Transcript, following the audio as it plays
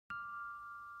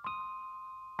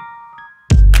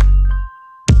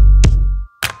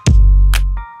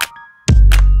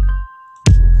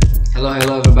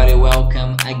Hello everybody,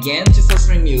 welcome again to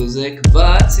Fostering Music,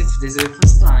 but if this is your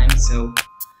first time, so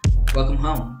welcome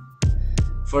home.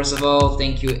 First of all,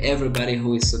 thank you everybody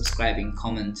who is subscribing,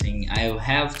 commenting. I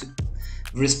have to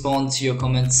respond to your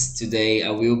comments today.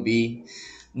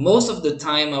 Most of the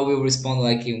time I will respond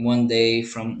like in one day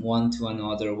from one to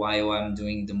another while I'm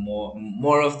doing the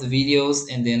more of the videos,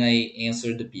 and then I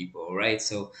answer the people, right?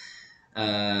 So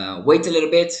wait a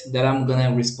little bit that I'm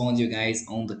gonna respond to you guys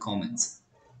on the comments.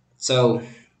 So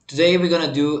today we're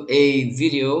gonna do a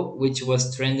video which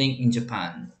was trending in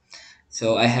Japan.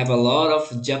 So I have a lot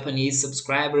of Japanese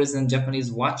subscribers and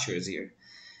Japanese watchers here,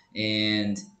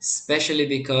 and especially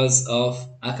because of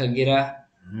Akagira.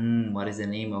 What is the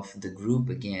name of the group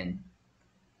again?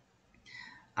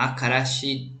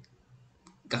 Atarashi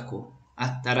Gakko.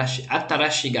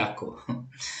 Atarashi Gakko.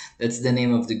 That's the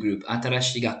name of the group,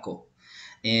 Atarashi Gakko.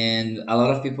 And a lot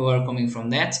of people are coming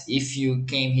from that. If you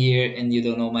came here and you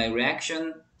don't know my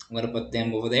reaction, I'm gonna put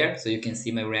them over there so you can see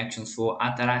my reactions for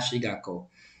Atarashi Gakko.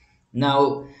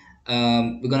 Now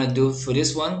we're gonna do for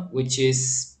this one, which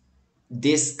is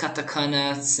this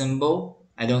katakana symbol.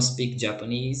 I don't speak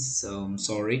Japanese, so I'm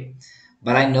sorry,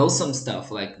 but I know some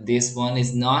stuff. Like this one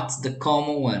is not the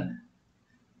common one,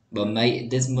 but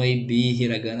this may be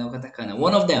hiragana or katakana.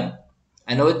 One of them.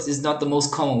 I know it is not the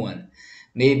most common one.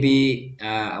 Maybe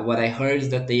what I heard is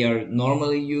that they are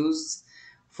normally used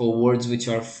for words which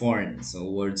are foreign, so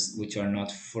words which are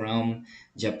not from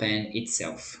Japan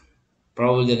itself.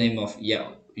 Probably the name of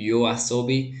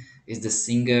YOASOBI is the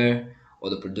singer or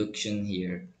the production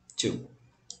here too.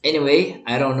 Anyway,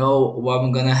 I don't know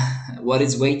what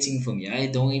is waiting for me. I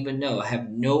don't even know. I have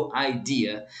no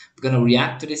idea. We're gonna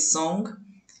react to this song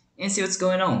and see what's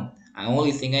going on. The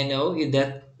only thing I know is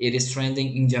that it is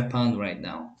trending in Japan right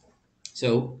now.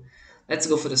 So let's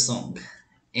go for the song,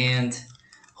 and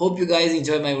hope you guys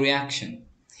enjoy my reaction.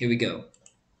 Here we go.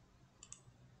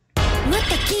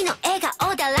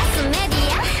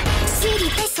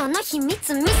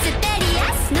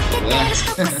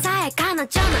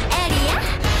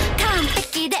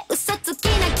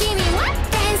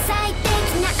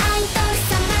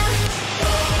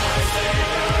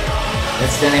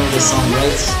 That's the name of the song,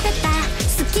 right?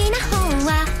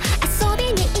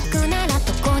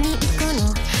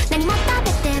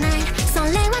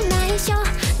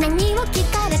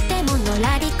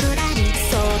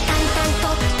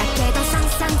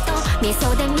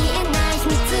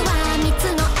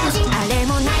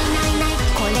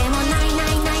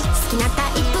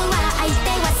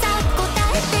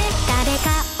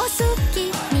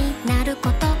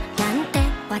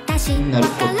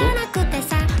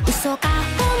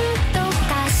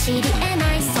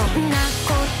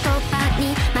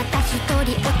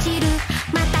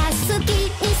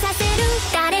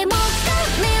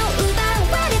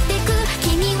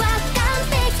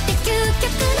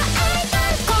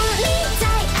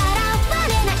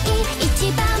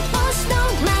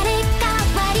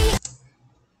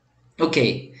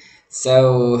 Okay,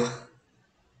 so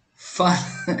fun.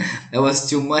 That was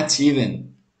too much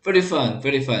even. Pretty fun.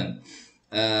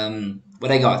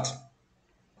 What I got,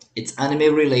 it's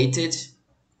anime related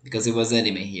because it was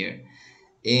anime here,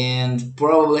 and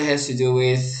probably has to do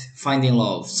with finding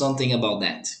love, something about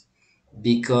that,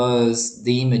 because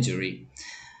the imagery.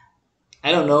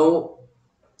 I don't know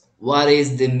what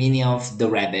is the meaning of the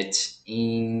rabbit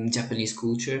in Japanese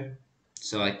culture,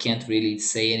 so I can't really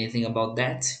say anything about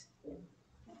that.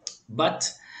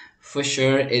 But for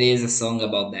sure, it is a song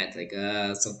about that, like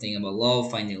something about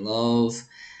love, finding love,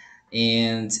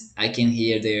 and I can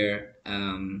hear there.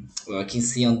 I can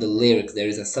see on the lyrics there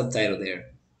is a subtitle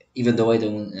there. Even though I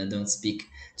don't speak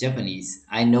Japanese,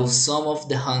 I know some of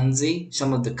the hanji,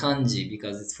 some of the kanji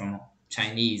because it's from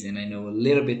Chinese, and I know a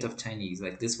little bit of Chinese.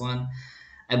 Like this one,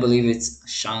 I believe it's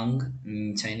shang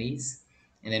in Chinese,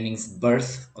 and that means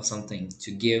birth or something,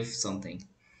 to give something.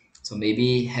 So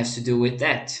maybe it has to do with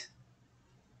that.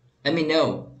 Let me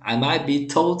know. I might be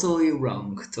totally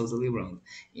wrong.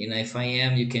 And if I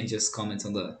am, you can just comment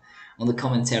on the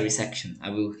commentary section.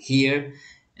 I will hear,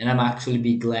 and I'm actually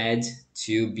be glad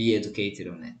to be educated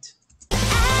on it.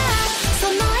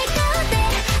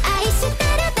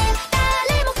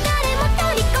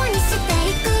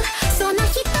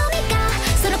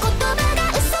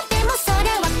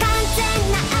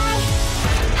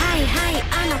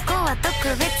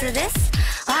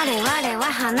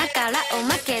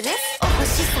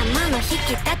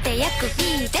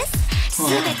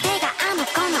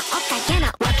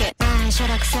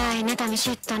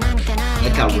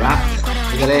 Like a rap.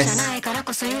 Look at this.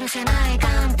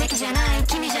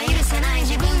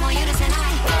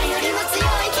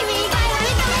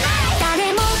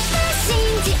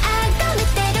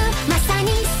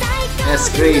 That's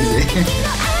crazy.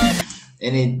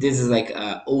 And this is like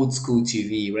old school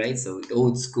TV, right? So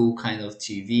old school kind of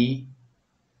TV.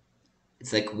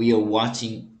 It's like we are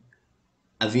watching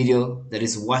a video that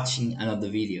is watching another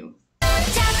video. Look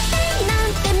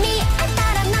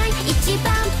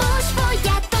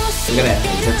at that,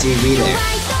 it's a TV there.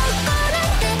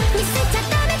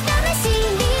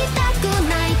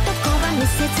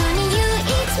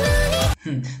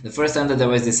 The first time that there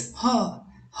was this ha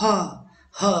ha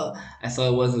ha, I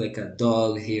thought it was like a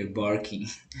dog here barking,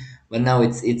 but now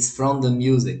it's from the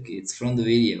music, it's from the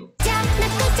video.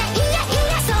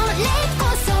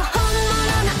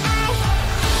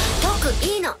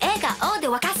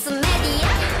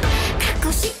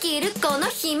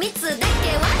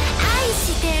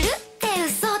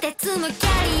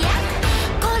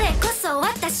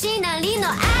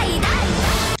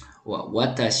 Well,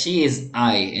 watashi is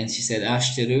I, and she said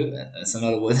ashiteru. That's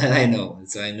another word that I know.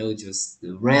 So I know just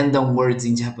the random words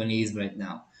in Japanese right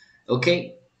now.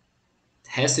 Okay, it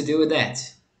has to do with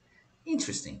that.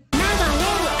 Interesting.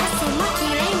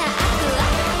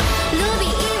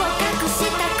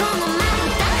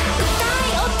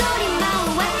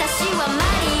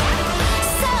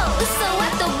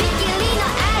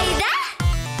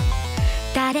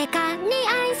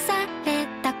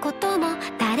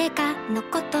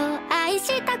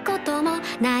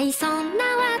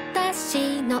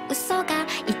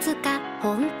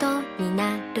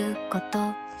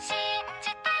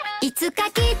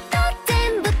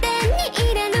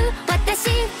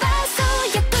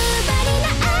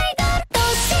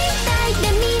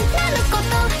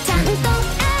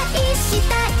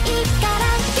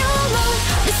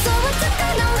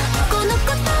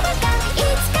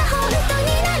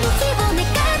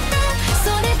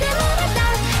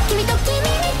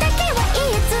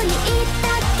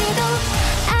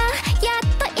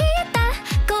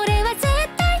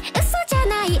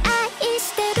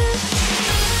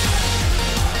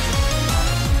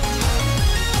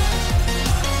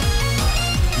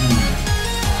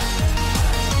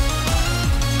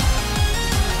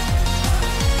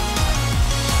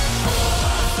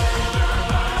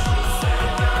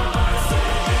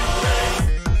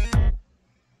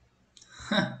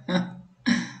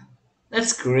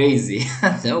 That's crazy.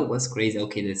 That was crazy.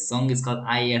 Okay, the song is called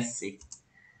ISC.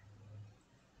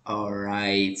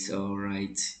 Alright,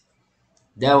 alright.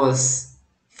 That was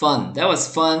fun. That was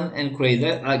fun and crazy.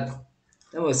 That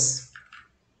was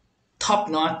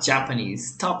top-notch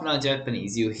Japanese. Top-notch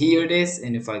Japanese. You hear this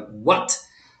and you're like, what?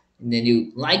 And then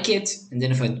you like it, and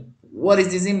then you find, what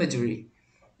is this imagery?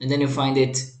 And then you find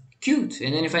it cute,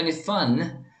 and then you find it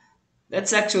fun.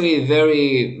 That's actually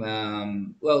very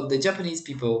well. The Japanese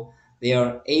people, they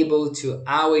are able to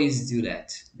always do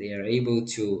that. They are able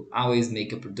to always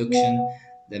make a production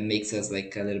that makes us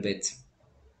like a little bit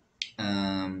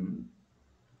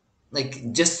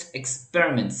like just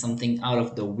experiment something out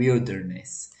of the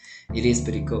wilderness. It is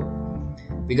pretty cool.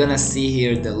 We're gonna see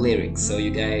here the lyrics, so you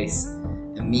guys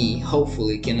and me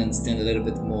hopefully can understand a little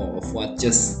bit more of what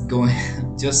just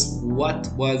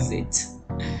what was it.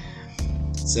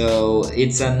 So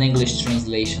it's an English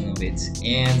translation of it,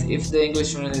 and if the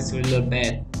English translation is a little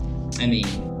bad, I mean,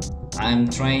 I'm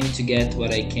trying to get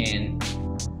what I can.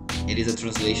 It is a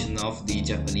translation of the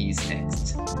Japanese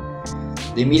text.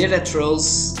 The immediate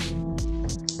trolls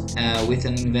with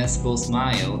an invincible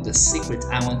smile. The secret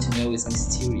I want to know is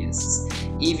mysterious.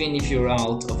 Even if you're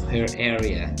out of her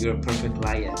area, you're a perfect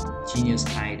liar, genius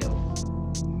idol.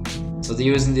 So they're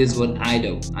using this word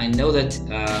idol. I know that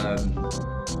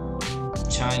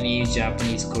Chinese,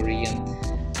 Japanese, Korean,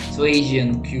 so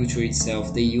Asian culture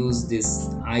itself, they use this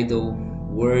idol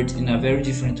word in a very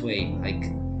different way.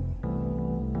 Like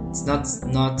it's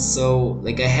not so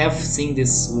like I have seen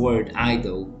this word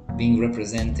idol being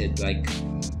represented like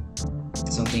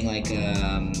something like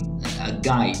a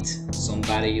guide,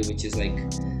 somebody which is like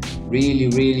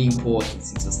really important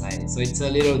in society. So it's a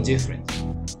little different.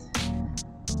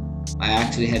 I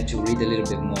actually had to read a little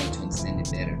bit more to understand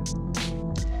it better.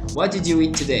 What did you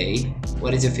eat today?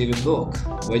 What is your favorite book?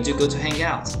 Where'd you go to hang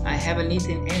out? I haven't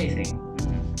eaten anything.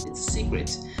 It's a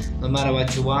secret. No matter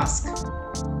what you ask.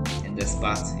 And that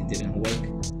spot, it didn't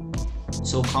work.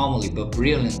 So calmly but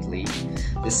brilliantly,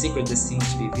 the secret that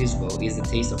seems to be visible is the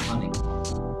taste of honey.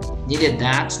 Neither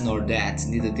that nor that,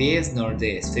 neither this nor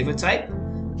this. Favorite type?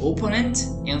 Opponent?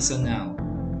 Answer now.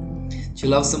 To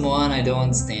love someone I don't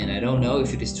understand. I don't know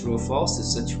if it is true or false. To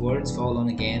such words fall on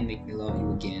again, make me love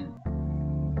you again.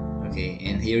 Okay,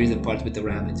 and here is the part with the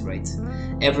rabbit, right?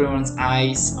 Everyone's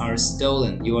eyes are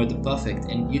stolen. You are the perfect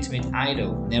and ultimate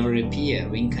idol. Never appear.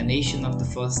 Reincarnation of the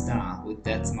first star. With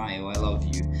that smile, I love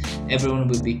you. Everyone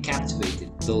will be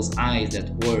captivated. Those eyes,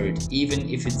 that word, even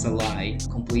if it's a lie.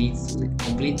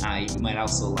 Complete eye, you might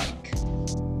also like.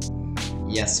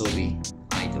 YOASOBI,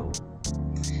 idol.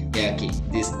 Yeah, okay,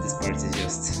 this part is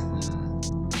just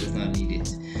does not need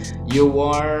it. You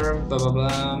are blah blah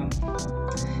blah.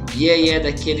 Yeah,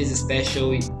 that kid is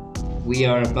special. We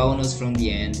are a bonus from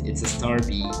the end. It's a star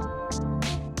B.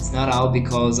 It's not all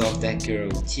because of that girl,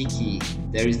 Chiki.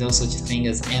 There is no such thing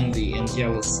as envy and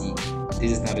jealousy.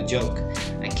 This is not a joke.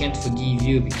 I can't forgive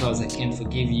you because I can't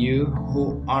forgive you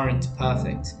who aren't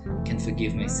perfect. I can't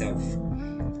forgive myself.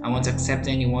 I won't accept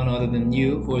anyone other than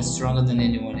you who are stronger than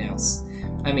anyone else.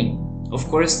 I mean, of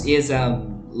course, it's a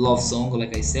love song,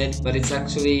 like I said, but it's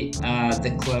actually a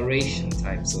declaration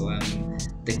type. So I'm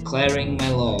declaring my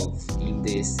love in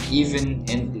this, even,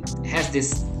 and it has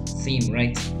this theme,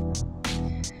 right?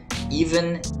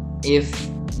 Even if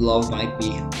love might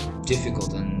be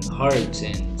difficult and hard,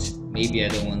 and maybe I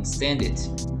don't understand it,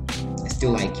 I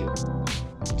still like you.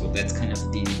 So that's kind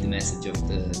of the message of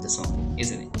the song,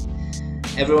 isn't it?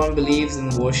 Everyone believes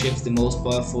and worships the most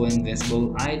powerful and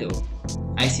invincible idol.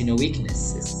 I see no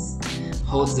weaknesses.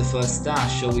 Holds the first star,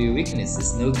 show your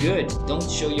weaknesses. No good. Don't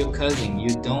show your cousin. You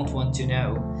don't want to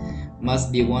know.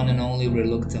 Must be one and only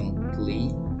reluctantly.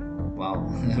 Wow,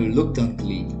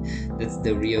 reluctantly. That's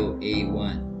the real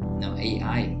A1. No,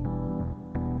 AI.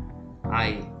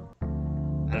 I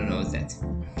don't know what's that.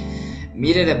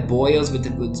 Meter that boils with a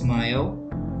good smile.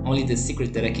 Only the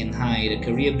secret that I can hide. A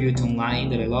career built online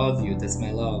that I love you. That's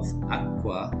my love.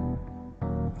 Aqua.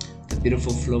 The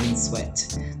beautiful flowing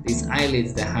sweat. These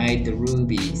eyelids that hide the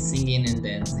ruby. Singing and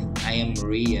dancing. I am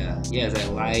Maria. Yes, I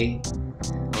lie.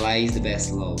 A lie is the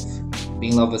best love.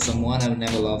 Being in love with someone, I've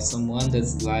never loved someone.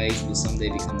 Those lies will someday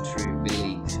become true.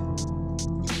 Believe.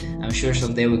 I'm sure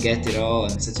someday we'll get it all.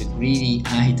 I'm such a greedy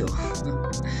idol.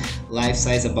 Life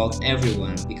size about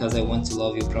everyone because I want to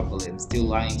love you properly. I'm still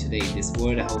lying today in this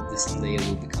world. I hope this someday it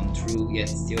will become true. Yet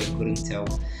still I couldn't tell.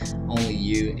 Only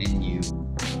you and you.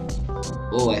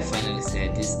 Oh, I finally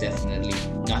said this is definitely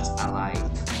not a lie.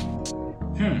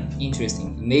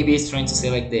 Interesting. Maybe it's trying to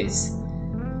say like this.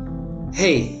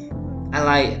 Hey,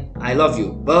 I love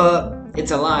you, but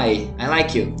it's a lie. I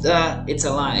like you, it's a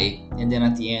lie. And then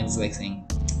at the end it's like saying,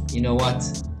 you know what?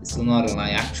 It's not a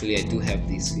lie. Actually, I do have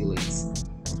these feelings.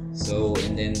 So,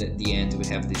 and then at the end we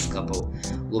have this couple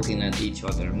looking at each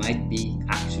other. Might be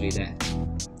actually that.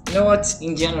 You know what?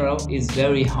 In general, it's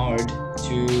very hard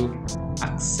to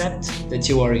accept that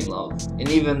you are in love. And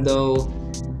even though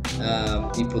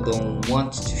people don't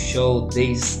want to show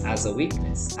this as a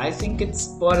weakness, I think it's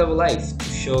part of life to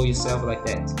show yourself like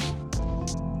that.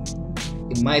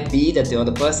 It might be that the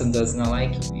other person does not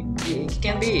like you. It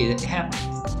can be, it happens.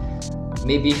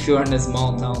 Maybe if you're in a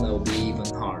small town, that will be even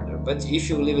harder. But if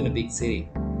you live in a big city,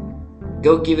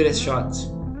 go give it a shot.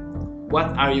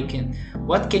 What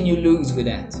can you lose with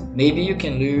that? Maybe you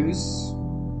can lose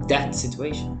that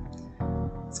situation.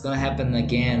 It's gonna happen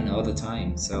again all the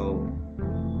time. So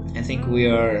I think we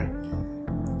are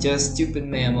just stupid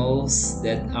mammals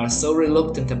that are so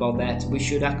reluctant about that. We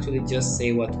should actually just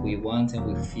say what we want and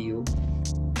we feel,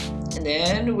 and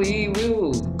then we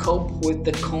will cope with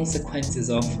the consequences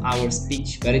of our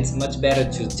speech. But it's much better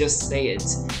to just say it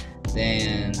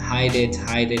than hide it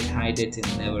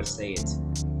and never say it.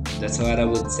 That's what I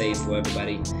would say for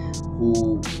everybody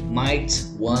who might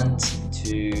want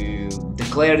to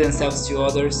declare themselves to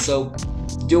others. So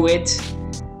do it,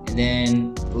 and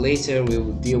then later we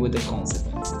will deal with the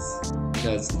consequences,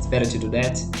 because it's better to do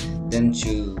that than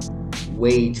to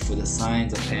wait for the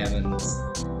signs of heavens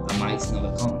that might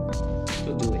never come.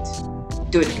 So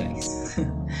do it guys.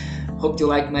 Hope you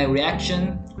like my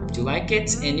reaction, hope you like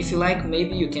it, and if you like,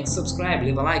 maybe you can subscribe,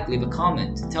 leave a like, leave a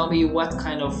comment, tell me what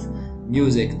kind of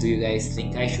music do you guys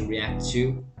think I should react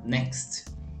to next.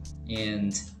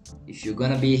 And if you're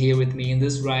gonna be here with me in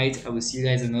this ride, I will see you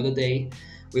guys another day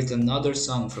with another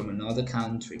song from another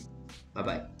country. Bye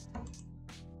bye.